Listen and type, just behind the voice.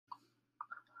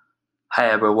Hi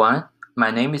everyone,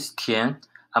 my name is Tian.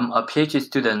 I'm a PhD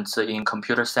student in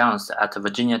computer science at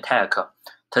Virginia Tech.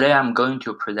 Today I'm going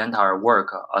to present our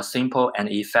work, a simple and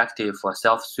effective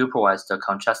self-supervised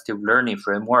contrastive learning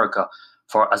framework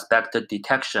for aspect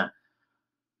detection.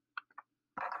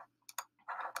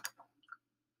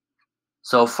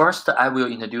 So first I will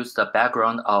introduce the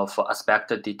background of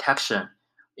aspect detection,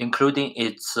 including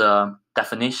its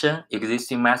definition,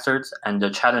 existing methods, and the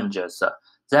challenges.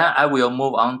 Then I will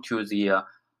move on to the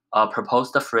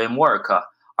proposed framework.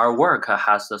 Our work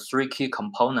has three key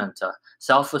components: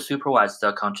 self-supervised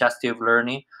contrastive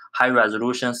learning,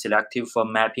 high-resolution selective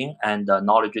mapping, and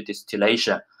knowledge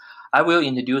distillation. I will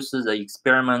introduce the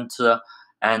experiment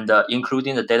and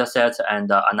including the dataset and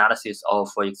analysis of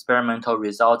experimental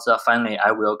results. Finally,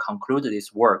 I will conclude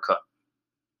this work.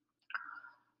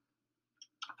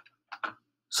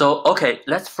 So, okay,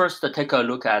 let's first take a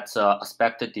look at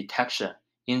aspect detection.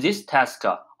 In this task,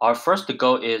 our first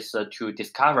goal is to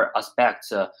discover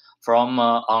aspects from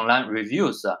online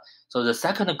reviews. So the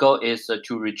second goal is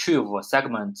to retrieve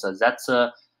segments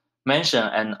that mention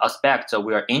an aspect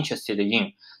we are interested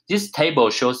in. This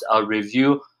table shows a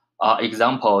review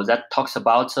example that talks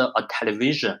about a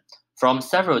television from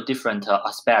several different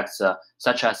aspects,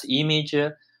 such as image,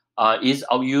 ease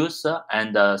of use,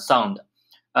 and sound.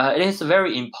 It is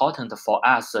very important for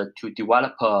us to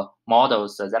develop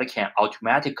models that can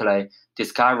automatically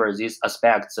discover these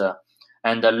aspects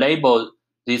and label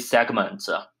these segments.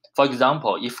 For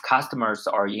example, if customers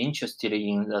are interested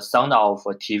in the sound of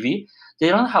a TV, they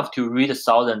don't have to read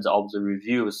thousands of the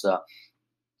reviews.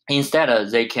 Instead,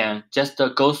 they can just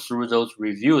go through those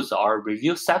reviews or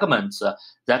review segments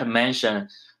that mention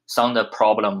sound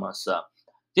problems.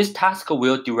 This task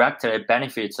will directly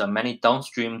benefit many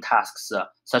downstream tasks,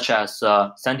 such as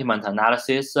sentiment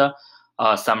analysis,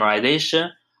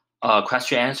 summarization,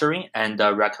 question answering, and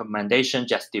recommendation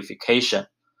justification.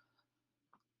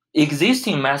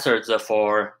 Existing methods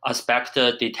for aspect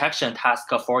detection task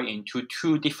fall into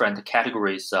two different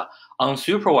categories: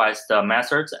 unsupervised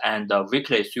methods and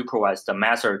weakly supervised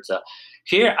methods.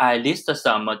 Here I list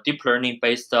some deep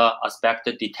learning-based aspect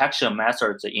detection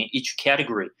methods in each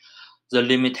category. The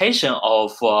limitation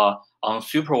of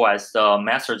unsupervised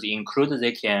methods include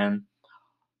they can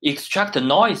extract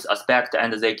noise aspect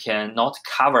and they cannot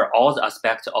cover all the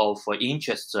aspects of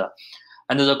interest.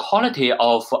 And the quality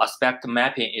of aspect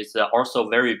mapping is also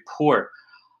very poor.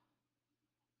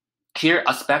 Here,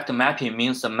 aspect mapping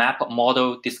means the map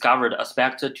model discovered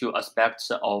aspect to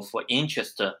aspects of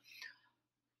interest.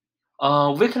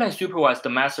 Weakly supervised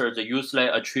methods usually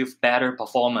achieve better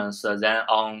performance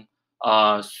than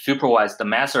supervised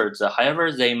methods.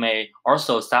 However, they may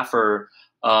also suffer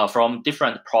from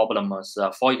different problems.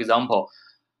 For example,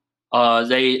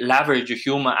 they leverage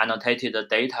human annotated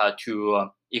data to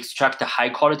extract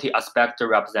high-quality aspect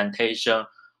representation,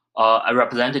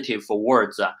 representative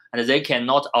words, and they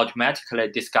cannot automatically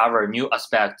discover new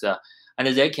aspects, and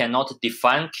they cannot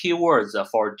define keywords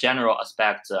for general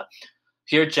aspects.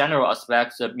 Here, general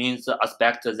aspects means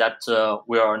aspects that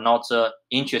we are not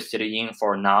interested in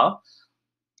for now.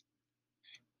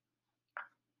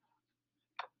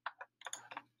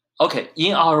 Okay,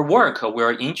 in our work, we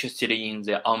are interested in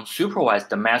the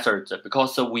unsupervised methods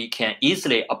because we can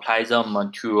easily apply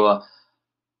them to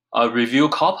review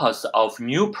corpus of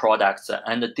new products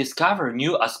and discover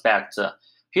new aspects.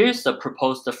 Here's the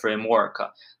proposed framework.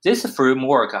 This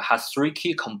framework has three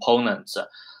key components.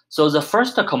 So the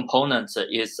first component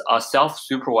is a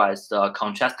self-supervised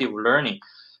contrastive learning.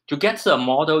 To get the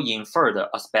model-inferred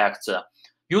aspects,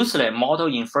 usually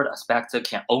model-inferred aspects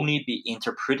can only be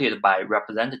interpreted by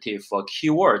representative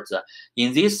keywords.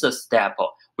 In this step,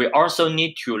 we also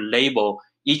need to label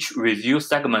each review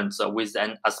segment with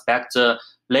an aspect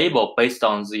label based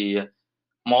on the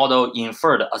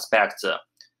model-inferred aspects.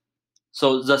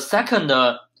 So the second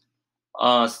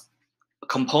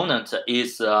component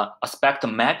is aspect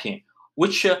mapping,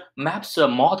 which maps the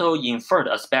model-inferred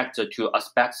aspect to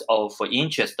aspects of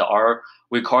interest, or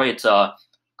we call it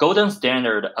golden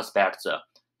standard aspects.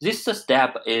 This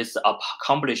step is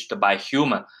accomplished by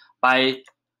human, but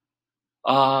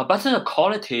the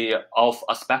quality of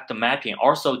aspect mapping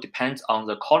also depends on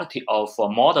the quality of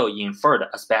model-inferred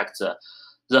aspects.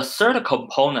 The third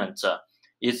component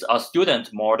is a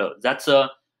student model that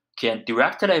can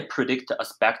directly predict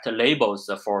aspect labels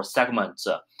for segments.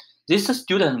 This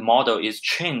student model is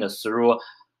trained through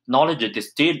knowledge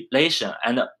distillation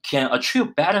and can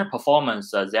achieve better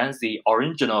performance than the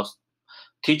original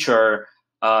teacher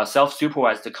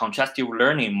self-supervised contrastive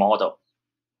learning model.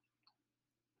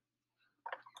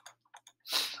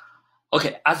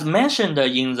 Okay, as mentioned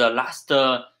in the last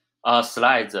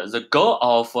slides, the goal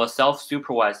of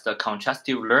self-supervised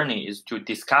contrastive learning is to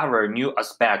discover new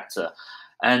aspects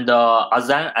and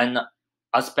assign an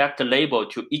aspect label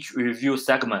to each review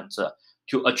segment.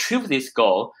 To achieve this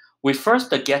goal, we first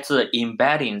get the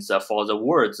embeddings for the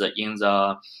words in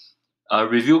the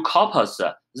review corpus.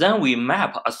 Then we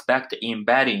map aspect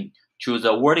embedding to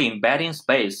the word embedding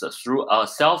space through a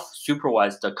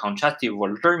self-supervised contrastive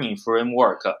learning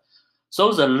framework.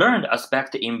 So the learned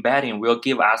aspect embedding will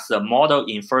give us the model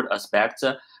inferred aspects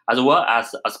as well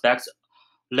as aspect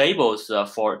labels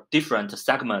for different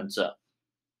segments.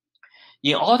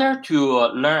 In order to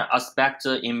learn aspect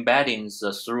embeddings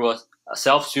through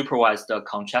self-supervised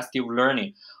contrastive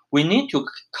learning, we need to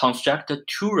construct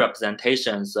two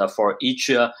representations for each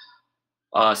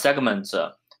segment.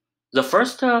 The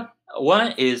first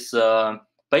one is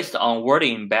based on word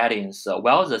embeddings,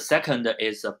 while the second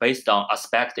is based on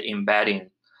aspect embedding.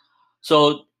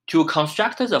 So to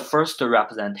construct the first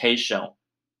representation,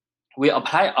 we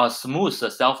apply a smooth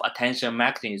self-attention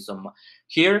mechanism.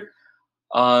 Here,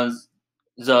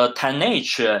 the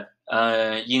tanh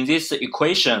in this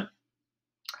equation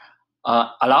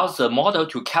allows the model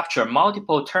to capture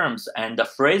multiple terms and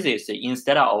phrases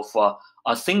instead of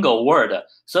a single word,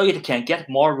 so it can get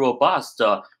more robust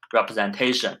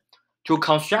representation. To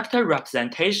construct a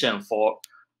representation for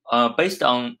based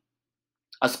on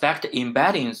aspect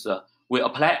embeddings, we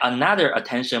apply another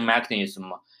attention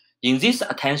mechanism. In this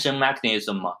attention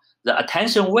mechanism, the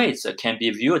attention weights can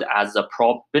be viewed as the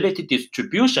probability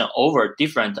distribution over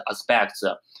different aspects.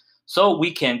 So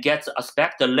we can get the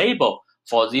aspect label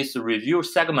for this review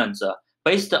segment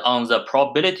based on the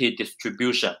probability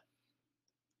distribution.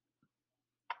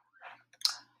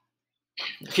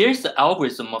 Here's the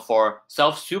algorithm for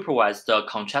self-supervised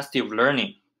contrastive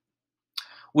learning.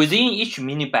 Within each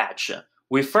mini batch,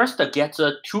 we first get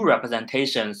two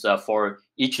representations for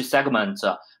each segment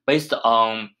based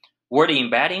on word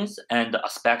embeddings and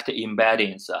aspect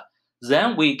embeddings.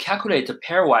 Then we calculate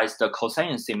pairwise the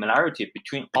cosine similarity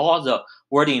between all the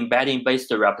word embedding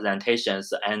based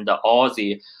representations and all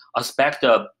the aspect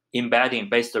embedding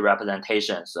based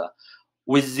representations.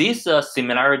 With these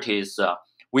similarities,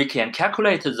 we can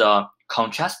calculate the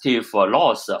contrastive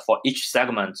loss for each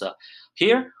segment.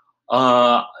 Here,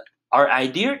 our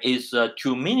idea is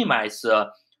to minimize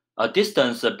a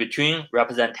distance between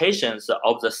representations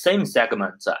of the same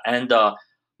segment and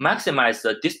maximize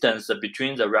the distance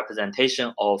between the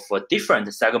representation of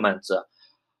different segments.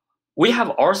 We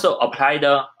have also applied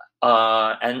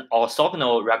an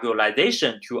orthogonal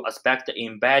regularization to aspect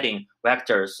embedding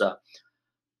vectors.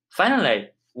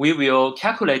 Finally, we will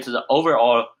calculate the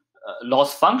overall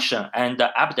loss function and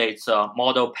update the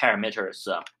model parameters.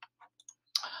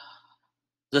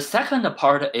 The second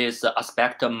part is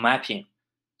aspect mapping,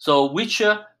 so which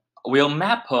will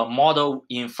map a model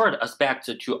inferred aspect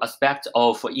to aspect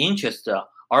of interest,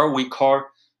 or we call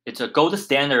it a gold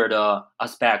standard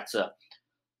aspect.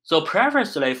 So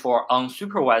previously for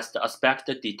unsupervised aspect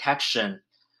detection,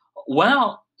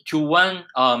 one-to-one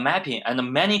mapping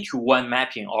and many-to-one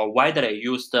mapping are widely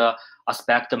used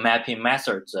aspect mapping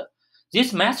methods.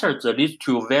 These methods lead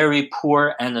to very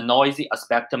poor and noisy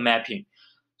aspect mapping.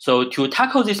 So to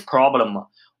tackle this problem,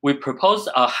 we propose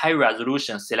a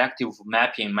high-resolution selective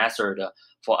mapping method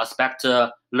for aspect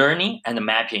learning and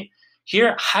mapping.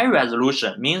 Here, high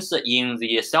resolution means in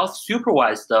the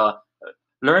self-supervised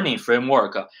learning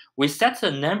framework, we set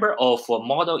the number of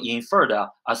model inferred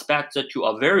aspects to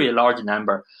a very large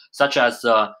number, such as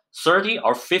 30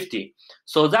 or 50,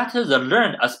 so that the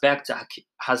learned aspect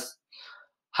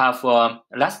have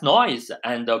less noise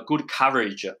and good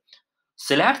coverage.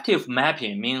 Selective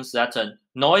mapping means that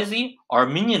noisy or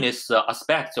meaningless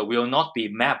aspects will not be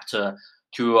mapped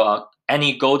to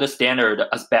any gold standard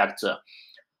aspect.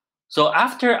 So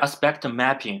after aspect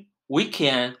mapping, we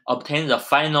can obtain the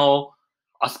final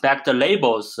aspect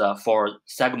labels for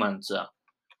segments.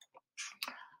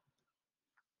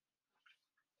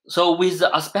 So with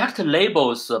the aspect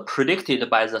labels predicted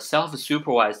by the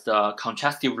self-supervised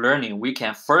contrastive learning, we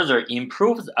can further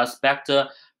improve the aspect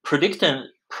prediction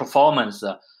performance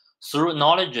through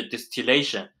knowledge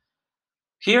distillation.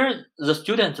 Here, the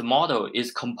student model is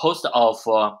composed of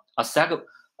a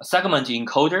segment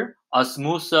encoder, a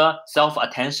smooth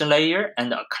self-attention layer,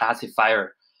 and a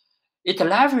classifier. It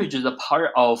leverages the power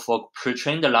of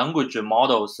pre-trained language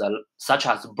models such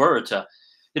as BERT.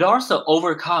 It also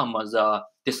overcomes the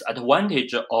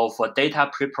disadvantage of data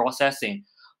pre-processing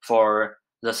for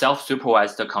the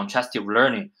self-supervised contrastive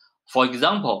learning. For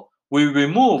example, we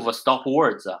remove stop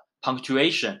words,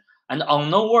 punctuation, and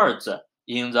unknown words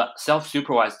in the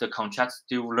self-supervised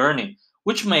contrastive learning.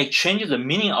 which may change the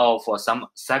meaning of some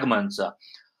segments.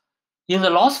 In the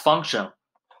loss function,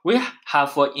 we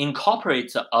have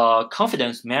incorporated a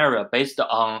confidence measure based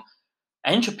on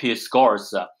entropy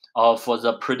scores of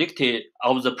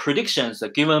the predictions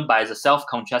given by the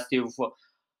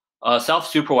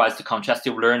self-supervised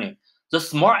contrastive learning. The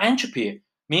small entropy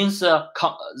means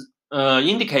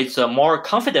indicates more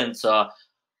confident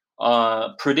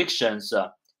predictions.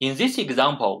 In this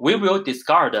example, we will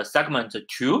discard segment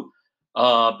 2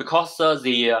 because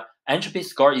the entropy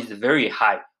score is very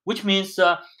high, which means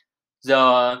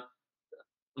the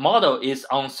model is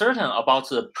uncertain about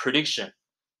the prediction.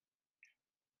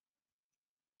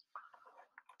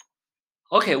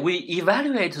 Okay, we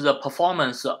evaluate the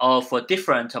performance of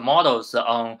different models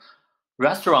on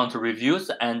restaurant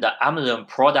reviews and Amazon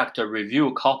product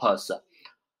review corpus.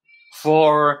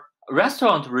 For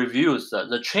restaurant reviews,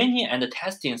 the training and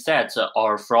testing sets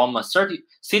are from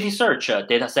Citysearch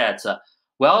datasets,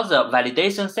 while the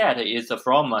validation set is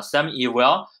from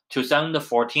SemEval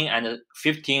 2014 and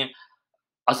 15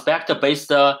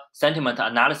 aspect-based sentiment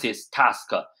analysis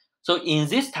task. So in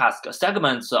this task,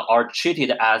 segments are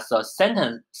treated as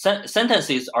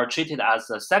sentences are treated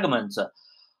as segments.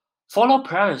 Follow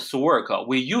previous work,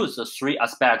 we use 3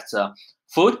 aspects: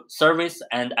 food, service,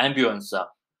 and ambience.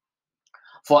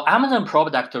 For Amazon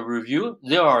product review,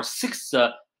 there are 6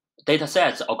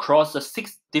 datasets across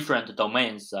 6 different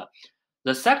domains.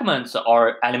 The segments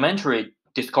are elementary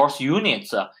discourse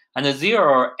units, and there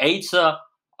are 8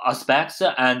 aspects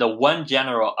and 1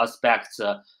 general aspect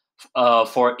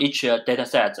for each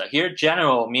dataset. Here,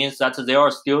 general means that they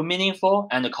are still meaningful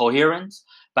and coherent,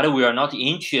 but we are not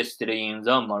interested in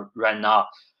them right now.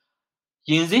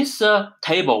 In this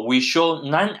table, we show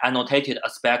non-annotated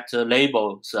aspect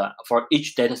labels for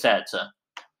each dataset.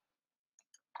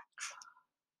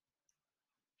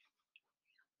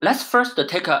 Let's first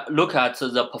take a look at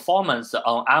the performance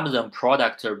on Amazon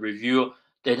product review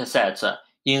dataset.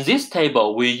 In this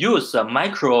table, we use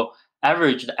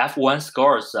micro-averaged F1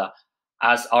 scores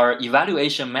as our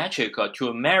evaluation metric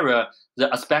to measure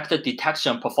the aspect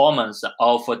detection performance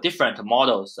of different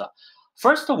models.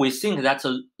 First, we think that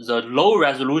the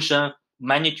low-resolution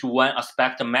magnitude 1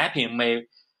 aspect mapping may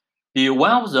be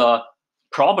one of the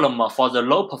problems for the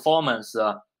low performance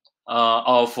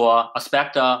of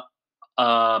aspect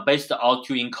based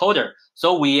autoencoder.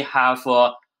 So we have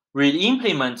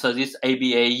re-implemented this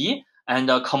AAAE and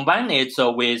combine it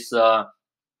with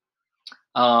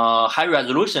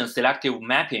high-resolution selective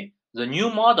mapping. The new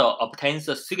model obtains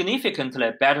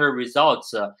significantly better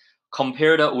results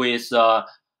compared with the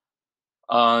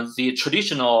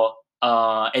traditional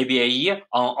AAAE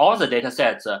on all the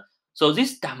datasets. So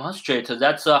this demonstrates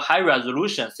that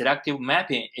high-resolution selective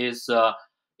mapping is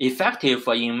effective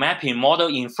in mapping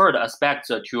model-inferred aspects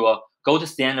to gold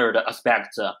standard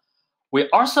aspects. We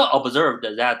also observed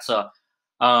that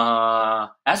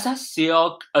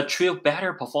SSCL achieved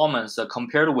better performance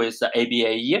compared with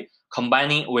AAAE,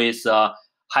 combining with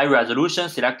high-resolution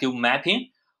selective mapping.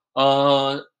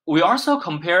 We also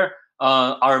compare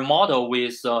our model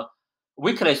with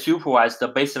weakly supervised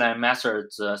baseline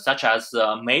methods such as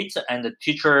MATE and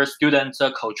teacher-student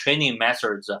co-training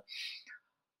methods.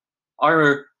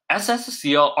 Our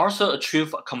SSCL also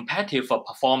achieved competitive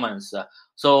performance.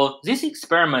 So this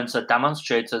experiment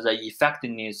demonstrates the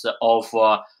effectiveness of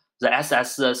the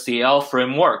SSCL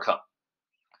framework.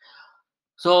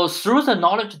 So through the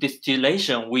knowledge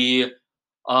distillation, we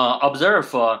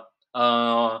observe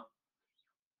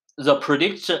the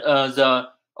prediction.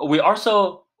 We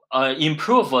also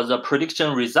improve the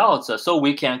prediction results, so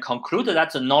we can conclude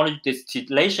that the knowledge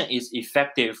distillation is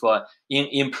effective in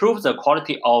improve the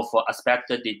quality of aspect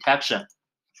detection.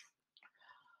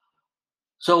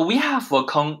 So we have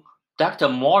conducted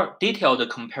more detailed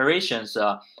comparisons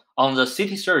on the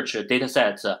Citysearch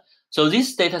dataset. So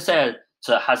this dataset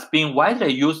has been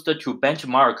widely used to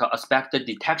benchmark aspect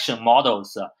detection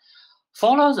models.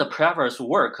 Follow the previous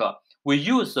work, we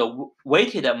use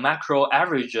weighted macro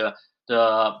average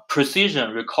the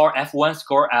precision recall F1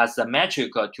 score as a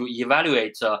metric to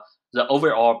evaluate the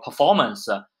overall performance.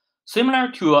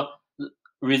 Similar to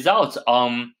results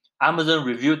on Amazon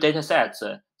review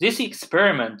datasets, this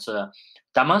experiment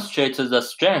demonstrates the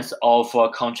strength of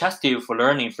contrastive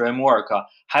learning framework,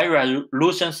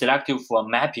 high-resolution selective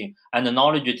mapping, and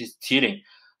knowledge distilling.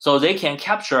 So they can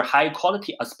capture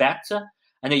high-quality aspects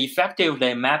and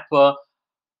effectively map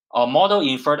a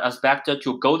model-inferred aspect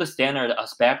to gold standard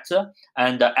aspect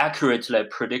and accurately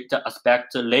predict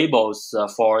aspect labels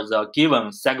for the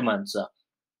given segments.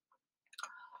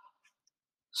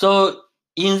 So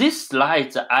in this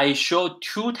slide, I show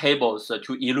 2 tables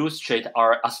to illustrate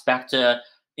our aspect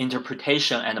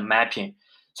interpretation and mapping.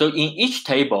 So in each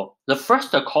table, the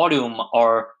first column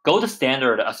are gold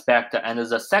standard aspect, and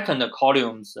the second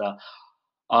columns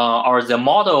are the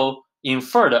model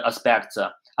inferred aspects.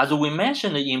 As we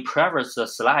mentioned in previous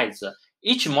slides,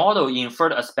 each model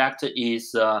inferred aspect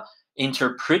is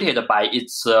interpreted by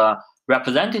its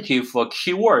representative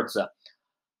keywords.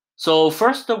 So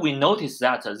first, we notice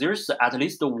that there's at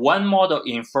least one model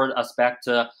inferred aspect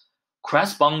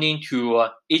corresponding to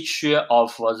each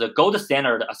of the gold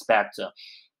standard aspects,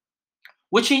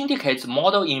 which indicates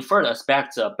model inferred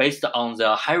aspects based on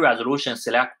the high resolution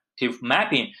selective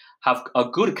mapping have a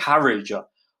good coverage.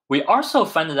 We also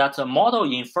find that model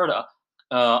inferred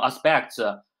aspects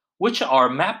which are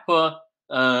mapped to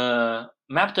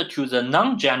the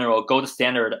non-general gold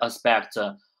standard aspect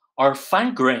are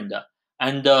fine-grained,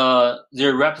 and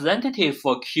their representative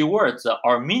keywords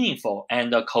are meaningful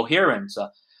and coherent.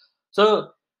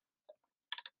 So,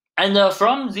 and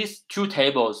from these two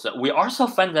tables, we also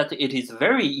find that it is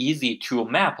very easy to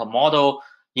map a model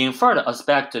inferred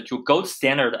aspect to gold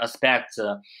standard aspect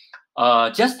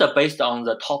just based on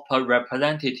the top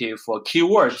representative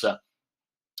keywords.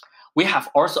 We have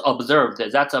also observed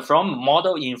that from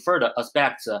model inferred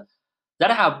aspects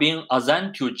that have been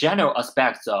assigned to general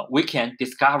aspects, we can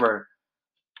discover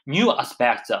new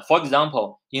aspects. For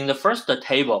example, in the first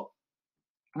table,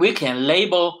 we can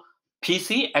label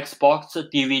PC, Xbox,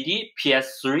 DVD,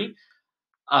 PS3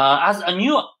 as a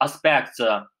new aspect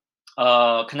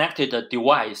connected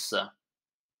device.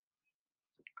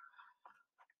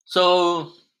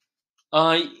 So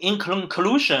in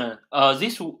conclusion,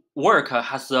 this work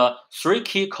has three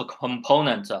key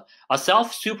components: a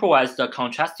self-supervised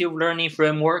contrastive learning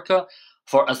framework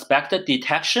for aspect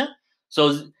detection.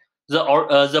 So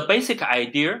the basic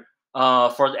idea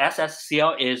for the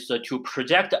SSCL is to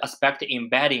project aspect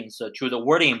embeddings to the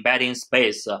word embedding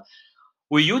space.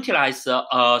 We utilize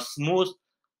a smooth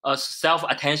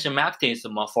self-attention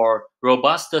mechanism for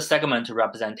robust segment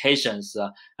representations,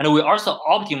 and we also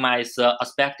optimize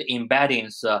aspect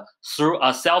embeddings through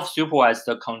a self-supervised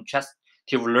contrastive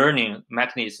learning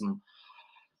mechanism.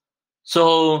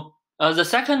 So the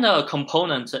second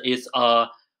component is a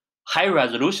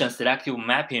high-resolution selective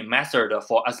mapping method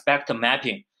for aspect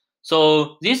mapping.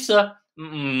 So this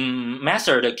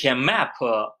method can map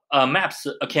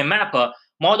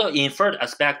model inferred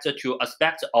aspect to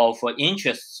aspect of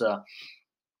interest,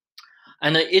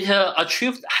 and it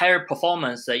achieved higher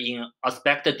performance in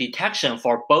aspect detection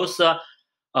for both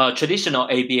traditional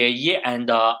ABAE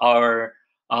and our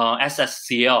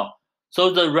SSCL. So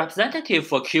the representative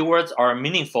keywords are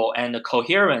meaningful and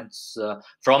coherent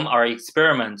from our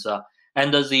experiments,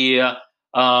 and the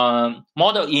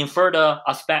model inferred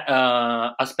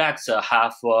aspects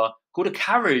have good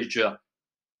coverage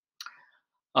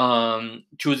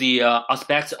to the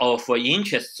aspects of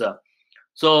interest.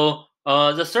 So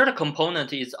the third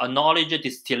component is a knowledge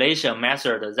distillation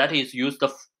method that is used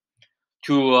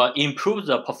to improve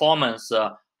the performance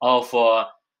of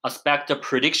aspect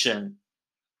prediction.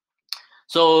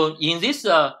 So in this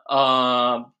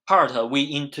part, we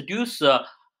introduce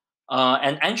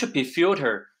an entropy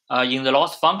filter in the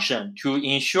loss function to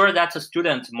ensure that the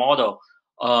student model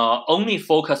only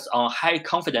focus on high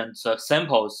confidence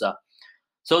samples.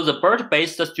 So the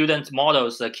BERT-based student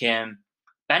models can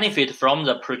benefit from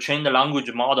the pre-trained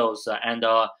language models, and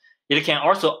it can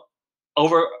also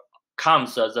overcome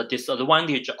the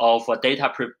disadvantage of data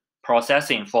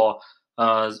processing for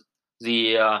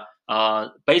the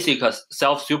basic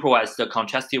self-supervised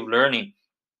contrastive learning.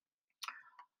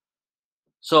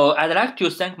 So I'd like to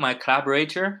thank my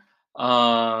collaborator,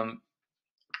 Liu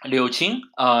Qing,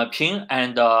 Ping,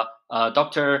 and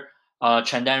Dr.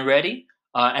 Chandan Reddy.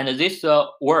 And this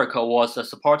work was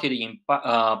supported in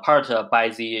part by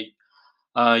the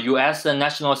U.S.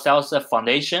 National Science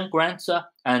Foundation grants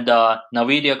and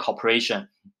NVIDIA Corporation.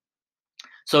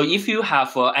 So if you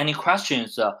have any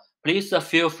questions, please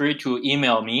feel free to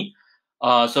email me.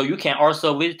 So you can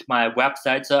also visit my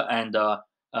website and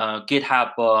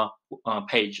GitHub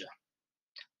page.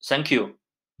 Thank you.